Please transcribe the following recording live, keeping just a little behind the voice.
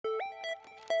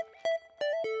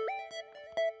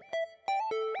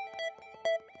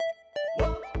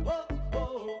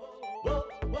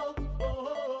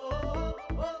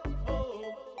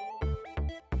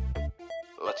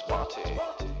Let's party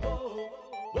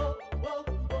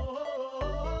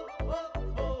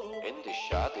in the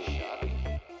shaadi,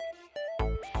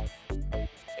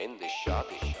 in the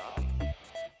shaadi.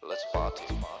 Let's party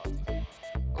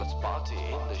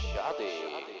in the shaadi.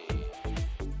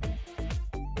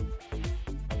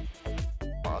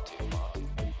 Party,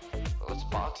 let's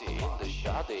party in the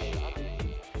shaadi.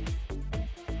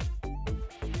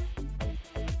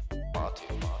 Party,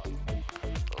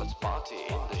 let's party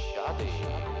in the shaadi.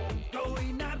 कोई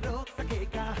ना रोक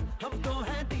सकेगा, हम तो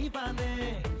हैं दीवाने।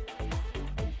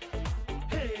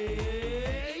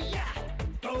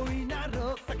 कोई ना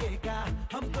रोक सकेगा,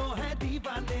 हम तो हैं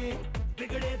दीवाने।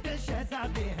 बिगड़े दिल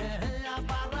शहजादे हैं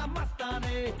आवारा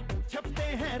मस्ताने। छपते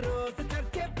हैं रोज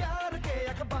चर्चे प्यार के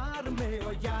अखबार में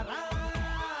ओ यारा।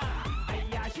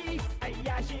 अय्याशी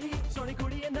अय्याशी सोनी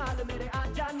कुड़िए नाल मेरे आ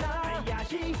जाना।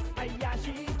 अय्याशी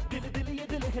अय्याशी दिल दिल ये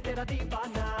दिल है तेरा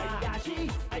दीवाना। अय्याशी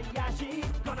अय्याशी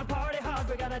gonna party hard,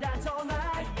 we gotta dance all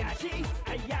night. Aiyaashi,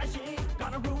 Aiyaashi,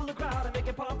 gonna rule the crowd and make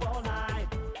it pop all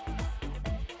night.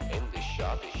 In the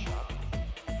shaadi,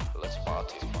 let's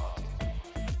party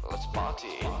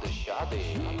in the shaadi.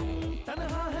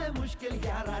 तन्हा है मुश्किल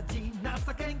यारा जी ना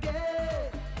सकेंगे,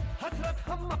 हसरत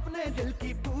हम अपने दिल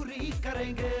की पूरी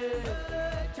करेंगे।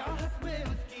 चाहत में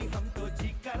उसकी हम तो जी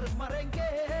कर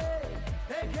मरेंगे,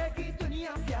 देखेगी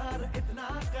दुनिया प्यार इतना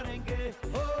करेंगे।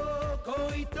 ओ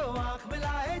कोई तो आंख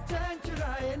मिलाए, चैन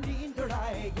चुराए, नींद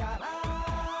उड़ाए यारा।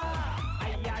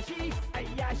 अय्याशी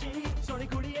अय्याशी सोनी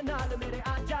कुड़िए नाल मेरे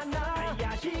आ जाना।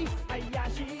 अय्याशी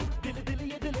अय्याशी दिल दिल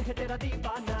ये दिल है तेरा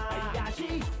दीवाना।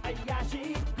 अय्याशी अय्याशी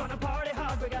gonna party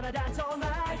hard, we gotta dance all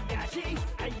night. Aiyaashi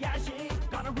Aiyaashi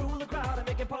gonna rule the crowd and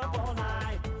make it pop all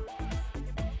night.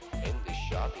 In the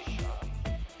shaadi,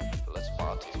 let's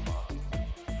party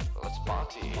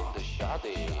in the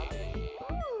shaadi.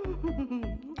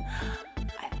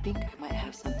 I think I might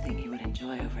have something you would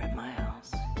enjoy over at my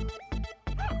house.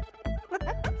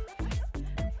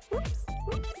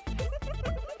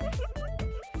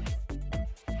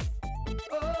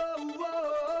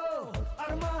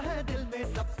 अरमा है दिल में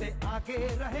सबसे आगे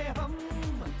रहे हम,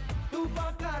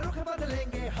 तूफान का रुख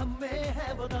बदलेंगे, हम में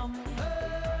है वो दम।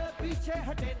 पीछे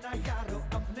हटे ना यारो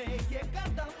अपने ये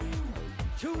कदम,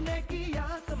 छूने की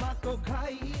आसमां को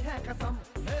खाई है कसम।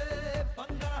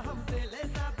 पंगा हमसे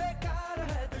लेना बेकार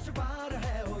है, दुश्वार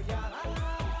है ओ यारा।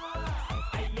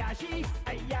 अय्याशी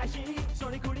अय्याशी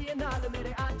सोनी कुड़िए नाल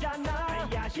मेरे आ जाना।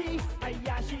 अय्याशी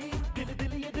अय्याशी दिल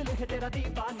दिल ये दिल है तेरा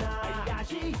दीवाना।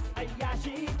 अय्याशी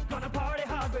अय्याशी gonna party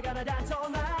hard, we gotta dance all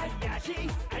night. Aiyaashi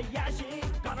Aiyaashi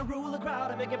gonna rule the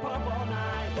crowd and make it pop all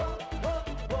night.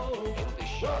 In the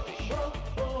shaadi,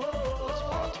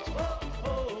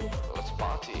 let's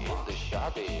party in the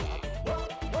shaadi.